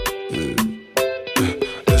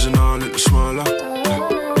 There's an all in the smaller.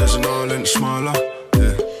 There's an all in the smaller.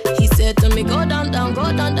 He said to me, go down, down,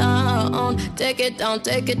 go down, down. Take it down,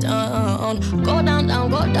 down. Go down, down,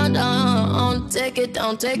 go down, down. Take it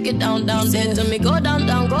down, down. He said to me, go down,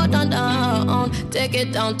 down, go down, down. Take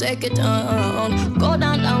it down, down. Go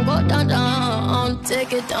down, down, go down, down.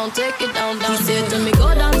 Take it down, down. He said to me,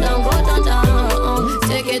 go down, down, go down, down.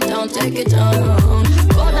 Take it down, down.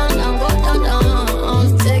 Go down, down, go down,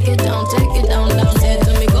 down. Take it down, down. He said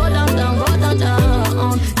to me, go down, down, go down,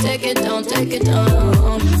 down. Take it down, down.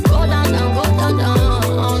 Go down, down, go down,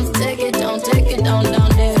 down. Take it down, down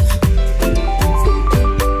there.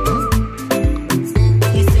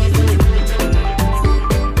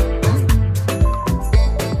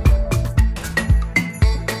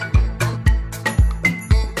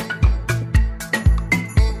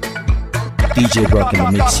 DJ Rock in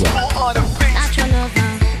the mix, yo. Not your lover,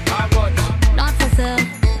 not for sale.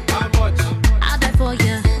 I'll die for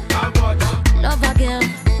you. Love a girl.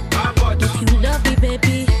 If you love me,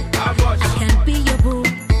 baby, I can't be your boo.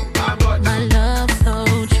 My love so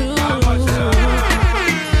true.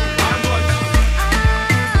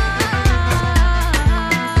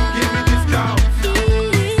 Give me discount.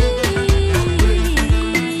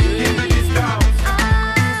 Give me discount.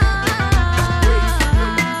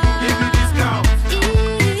 Give me discount.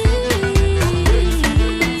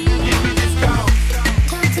 Give me discount.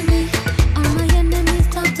 Talk to me, all my enemies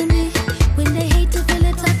talk to me. When they hate to feel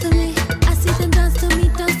it, talk to me. I see them dance to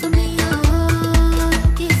me, oh.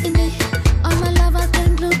 Kissing me, all my lovers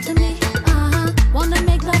them glued to me. Wanna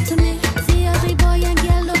make love to me. See every boy and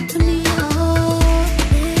girl look to me, oh.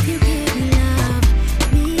 If you give me love,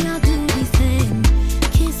 me I'll do the same.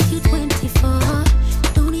 Kiss you 24,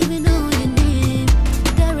 don't even know your name.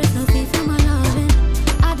 There is no fee for my loving.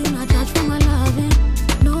 I do not charge for my loving.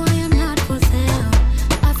 No, I am not for sale.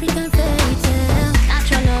 African fairy tale. Not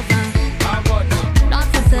your lover, not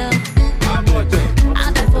for sale.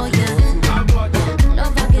 I'll die for you.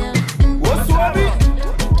 Love a girl. What's Wabi?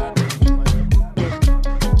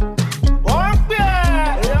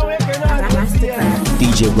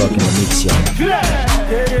 DJ Rock in the mix, yo.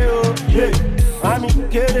 Kereo, yeah. Mami,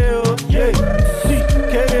 kereo, yeah.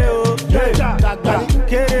 Kereo, yeah.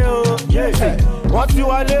 Kereo, yeah. Wọ́n ti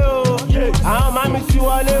wọlé o, àwọn mami ti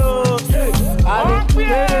wọlé o. Àní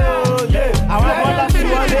kereo, yeah. Àwọn bọ́lá ti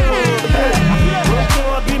wọlé o. Mo tí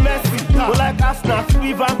wọ́n bí Messi, mo like Arsenal,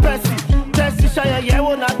 Steve Van Persie. Tẹ́sí ṣayẹyẹ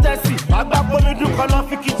wo na tẹ́sí. Agbápolú dùn kan lọ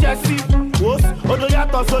fi kí Chelsea. Odò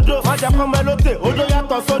yàtọ̀ sódò, wọ́n jẹ́ kọ́ mẹ́lókè, odò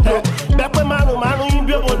yàtọ̀ sódò. Bẹ́pẹ́ márùn-ún yín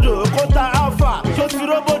bí òbòdò, kóńtà alpha, ṣó ti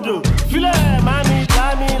róbòdò. Filẹ̀ mami,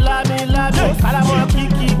 lámi, kálámọ̀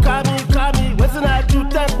kíkì, kámi, wetin I do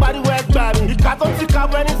tẹ́ pariwo ẹgbà mi. Ìka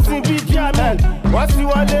What's you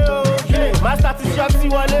want to Master to shop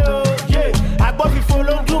you want to I bought you for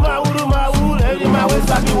long, do my wood, and in my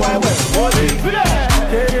waist, I be wild. What is it?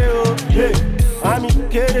 I'm in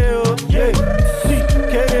Kcee,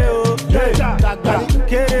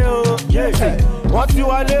 Kcee, what you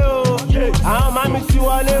want to I'm a miss you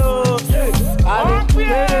want to I'm in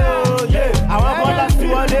Kcee, I want to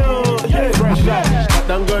you want to fresh out,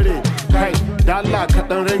 Katangari, Kai, Dalla,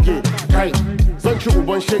 Katanregi, Kai, Zanchu,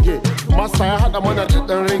 Bon Shege, Master, I had a man at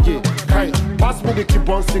Katanregi, Kai, pass me the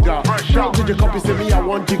Kibon cigar, shout to the copy, say me, I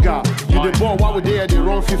want digger. You the ball, why would they the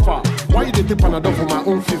wrong FIFA? Why you the tip on a dog for my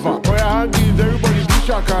own fever? Boy, I hungry, everybody do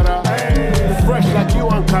shakara, fresh like you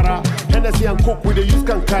Ankara, Hennessy and Coke with the use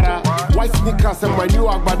Kankara, white sneakers and my new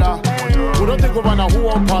Agbada. We don't take over now who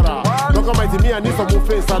want para. Don't come at me, I need some more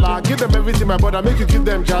face salad. Give them everything, my brother, make you give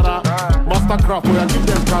them jara. Mastercraft, boy, I give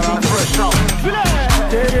them cara. Fresh out.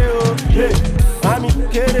 Kcee, I'm in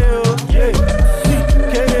Kcee, Kcee,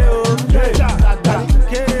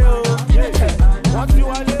 what you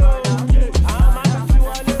want to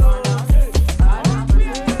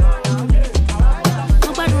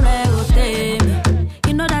Nobody will take me.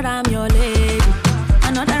 You know that I'm your lady. I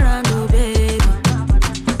know that I'm your baby.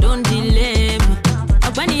 Don't delay me.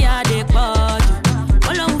 When you are the coach,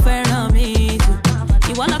 all over me too.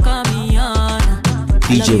 You wanna come me on.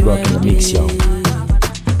 DJ Rock in the mix, yo.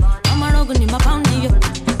 I'm a rogue in my pound, yo.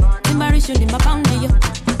 Timbarishu in my pound, yo.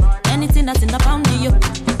 Anything that's in the pound, yo.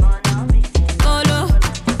 Golo,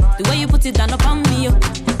 the way you put it down upon me, yo.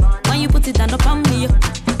 When you put it down upon me, yo.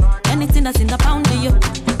 Anything that's in the pound, yo.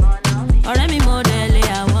 Or any model,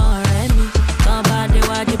 I want me. Somebody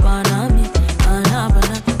watch it on me.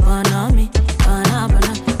 On me.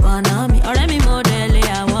 Or any model,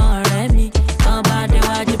 I want me. Somebody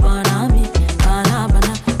watch it on me.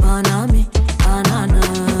 On me.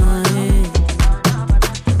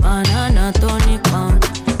 Banana tonic,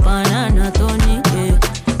 banana tonic,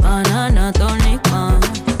 banana tonic,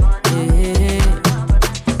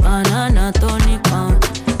 banana tonic,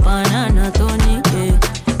 banana tonic,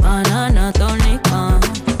 banana tonic,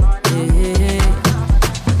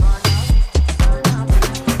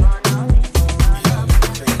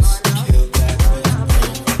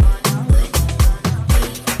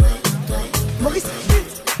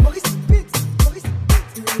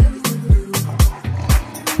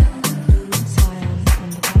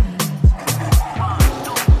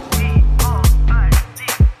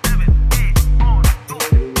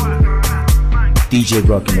 DJ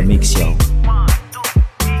Rock in the mix, yo.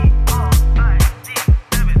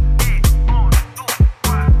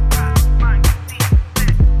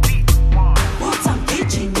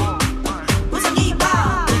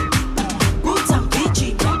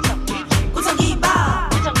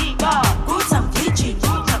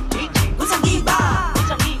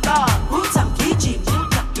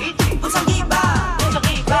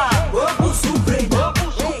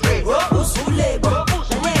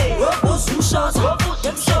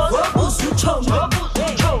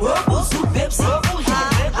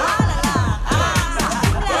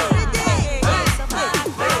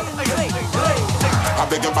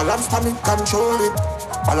 Balance panic, control it.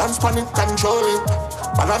 Balance panic, control it.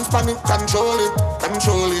 Balance panic, control it.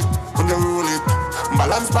 Control it when you roll it.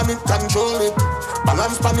 Balance panic, control it.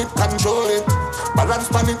 Balance panic, control it. Balance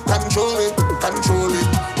panic, control it. Control it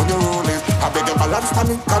when you roll it. I beg you, balance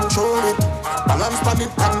panic, control it. Balance panic,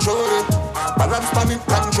 control it. Balance panic,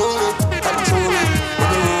 control it. Control it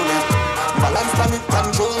when you roll it. Balance panic,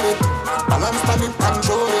 control it. Balance panic,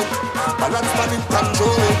 control it. Balance panic,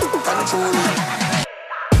 control it. Control it.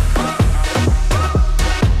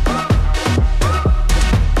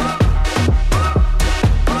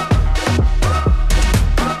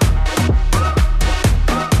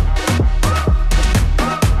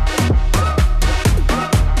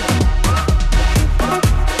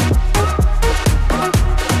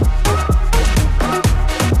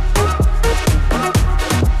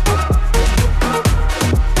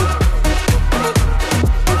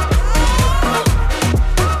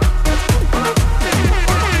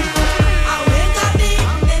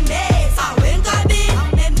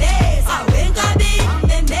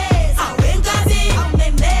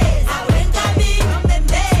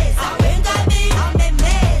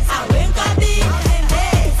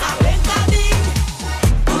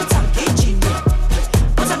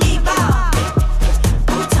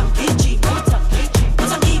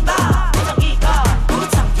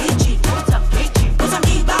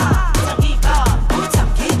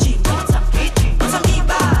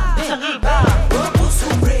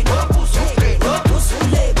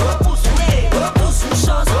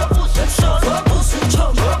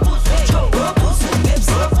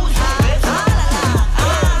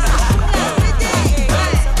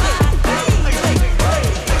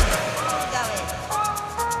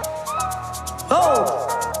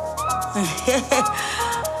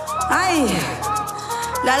 Ay,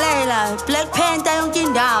 la, Black Panther yung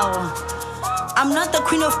kindaw. I'm not the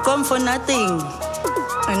queen of gum for nothing.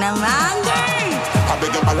 And I'm angry. I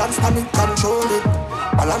beg you balance pan it, control it.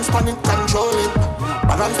 Balance pan it, control it.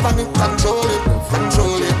 Balance pan it, control it.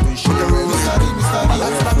 Control it. Balance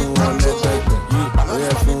pan it, control it. Balance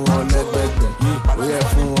pan it, control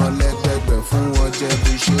it.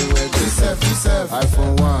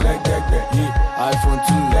 iPhone 1, iPhone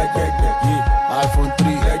 2, iPhone 3,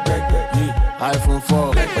 iPhone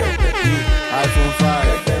 4, iPhone 5,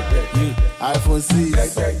 iPhone 6,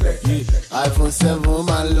 iPhone 7,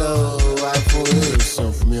 my love, iPhone 8.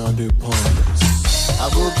 Some for me on the pumps. I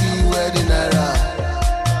go key wedding naira.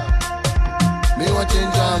 Me want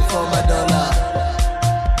change on for my dollar.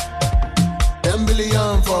 10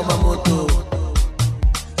 billion for my moto.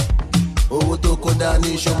 Owó tó kó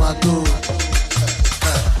dání ṣó máa tó.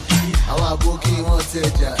 Àwọn àbókí wọn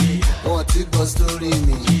tẹja, wọn ti gbọ́ sórí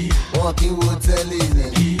mi, wọn kì í wo tẹ́lẹ̀ ní,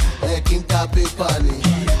 ẹ kì í ka pépà ní.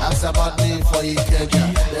 Ask about me for Ikeja,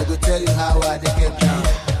 they go tell you how I dey get down.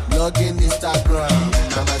 Log in Instagram,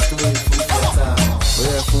 na my story full for town. Ó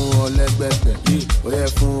yẹ fún wọn lẹ́gbẹ̀gbẹ̀, ó yẹ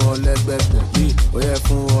fún wọn lẹ́gbẹ̀gbẹ̀, ó yẹ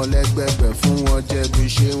fún wọn lẹ́gbẹ̀gbẹ̀, fún wọn jẹ́ bí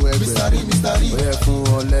ṣe ń wẹ́gbẹ̀. Ó yẹ fún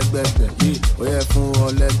wọn lẹ́gbẹ̀gbẹ̀, ó yẹ fún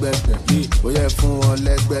wọn lẹ́gbẹ̀gbẹ̀, ó yẹ fún wọn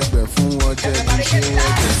lẹ́gbẹ̀gbẹ̀, fún wọn jẹ́ bí ṣe ń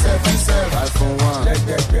wẹ́gbẹ̀. iPhone 1,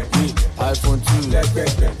 iPhone 2,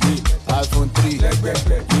 iPhone 3,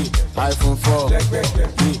 iPhone 4,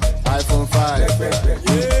 iPhone 5,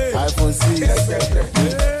 iPhone 6,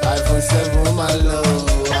 iPhone 7, my love,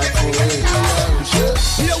 iPhone 8.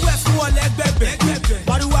 Ilé West wọ́n lẹ́gbẹ̀gbẹ̀,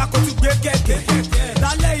 Màrúwá kò tún gbé kẹ̀kẹ́.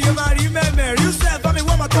 Lálẹ́ yìí máa rí mẹ́mẹ́, rí sẹ́ẹ̀ bá mi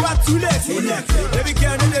wọ́n máa tó wá túlẹ̀. Baby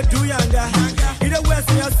girl no dey do yanga, Ilé West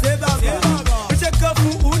yẹn ṣe bàbá. Iṣẹ́ kan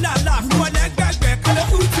fún Ulala, fún wọn lẹ́gbẹ̀gbẹ̀, kọ́lé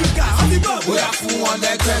Utuga, àti bọ̀. Bóyá fún wọn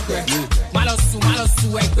lẹ́gbẹ̀gbẹ̀. Má lọ sùn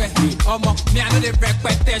ẹgbẹ́. Ọmọ mi àná lè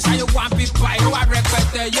rẹpẹtẹ, ṣáyé wá bí báyìí, ó wá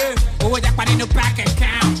rẹpẹtẹ, yeah. Owó jápa nínú bank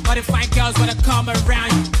account, all the fine girls wanna come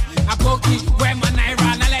around you. Aboki, where my naira?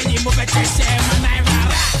 Nálẹ̀ yìí mo fẹ́ tẹ̀sẹ̀ my naira.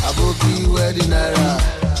 Aboki, where the naira?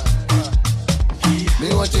 Me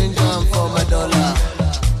want change on for my dollar.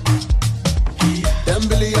 10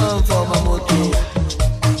 billion for my moto.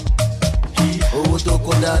 Owó tó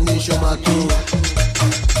kó dání ṣó máa tó.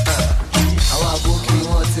 Àwọn aboki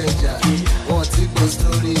wọn tẹja, wọn ti gbọ́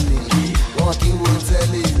sórí mi, wọn kì í wo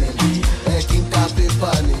tẹ́lẹ̀ mi, ẹ kì í ka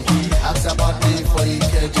pépà ni. Ask about me for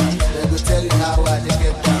Ikeja, they go tell you how I dey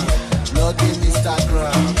get down. Log in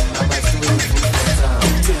Instagram, na my story full for town.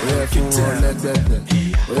 Ó yẹ fún wọn lẹ́gbẹ̀gbẹ̀,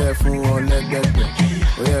 ó yẹ fún wọn lẹ́gbẹ̀gbẹ̀,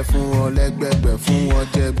 ó yẹ fún wọn lẹ́gbẹ̀gbẹ̀, fún wọn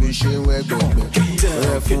jẹ́ bí ṣe ń wẹ́gbẹ̀gbẹ̀. Ó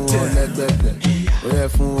yẹ fún wọn lẹ́gbẹ̀gbẹ̀, ó yẹ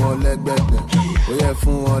fún wọn lẹ́gbẹ̀gbẹ̀, ó yẹ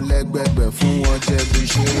fún wọn lẹ́gbẹ̀gbẹ̀, fún wọn jẹ́ bí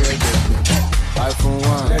ṣe ń wẹ́gbẹ̀gbẹ̀. iPhone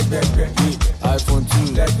 1, iPhone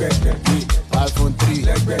 2, iPhone 3,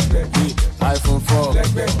 iPhone 4,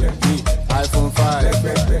 iPhone 5,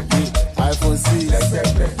 iPhone 6,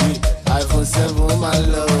 iPhone 7, my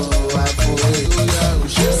love, iPhone 8.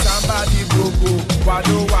 Somebody bobo,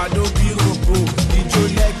 wado bí robo, ìjó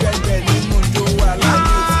lẹ́gbẹ̀gbẹ̀ nínú ìjó wà láyé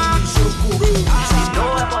tí ní ṣoko.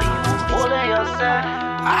 Don't ever you hold yourself.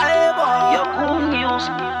 Your cool news,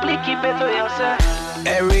 blicky better yourself.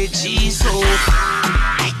 Every so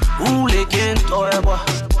Hule can't ever.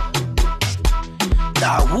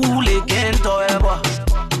 Da hule can't ever.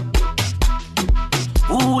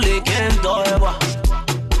 Hule can't ever.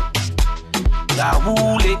 Da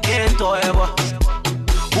hule can't ever.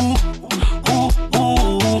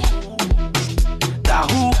 Da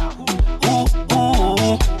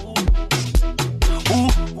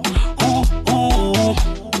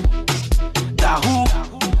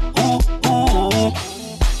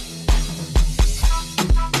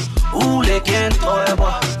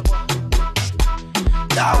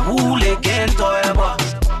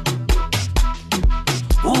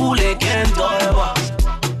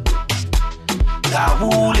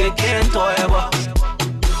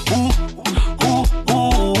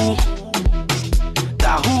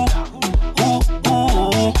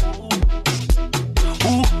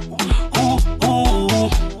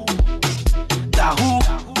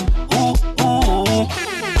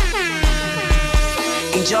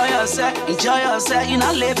Enjoy yourself, you're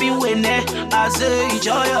not living with it. I say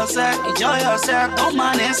enjoy yourself, don't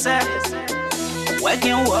mind yourself. What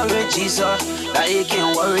can worry Jesus, that he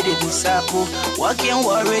can worry the disciple. What can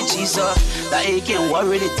worry Jesus, that he can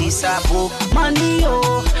worry the disciple. Money,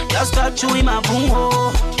 oh, just start chewing my boom,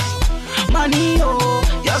 oh. Money,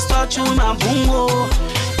 oh, just start chewing my boom, oh.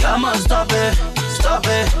 Come on, stop it.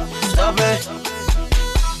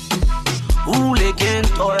 Who they can't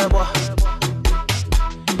ever.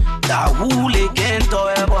 Da hule kento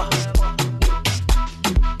eba.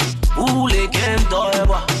 Hule kento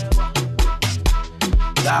eba.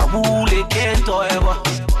 Da hule kento eba.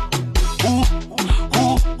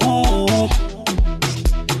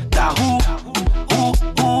 Da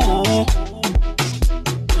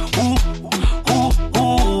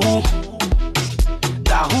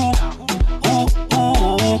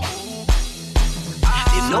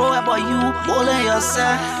They know about you, all in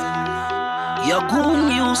yourself. Your good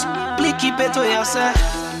news, please keep it to yourself.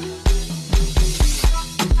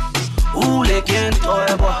 Hule kento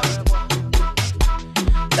eba.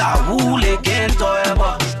 Da hule kento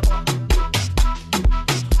eba.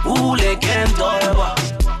 Hule kento eba.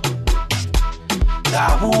 Da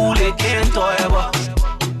hule kento eba.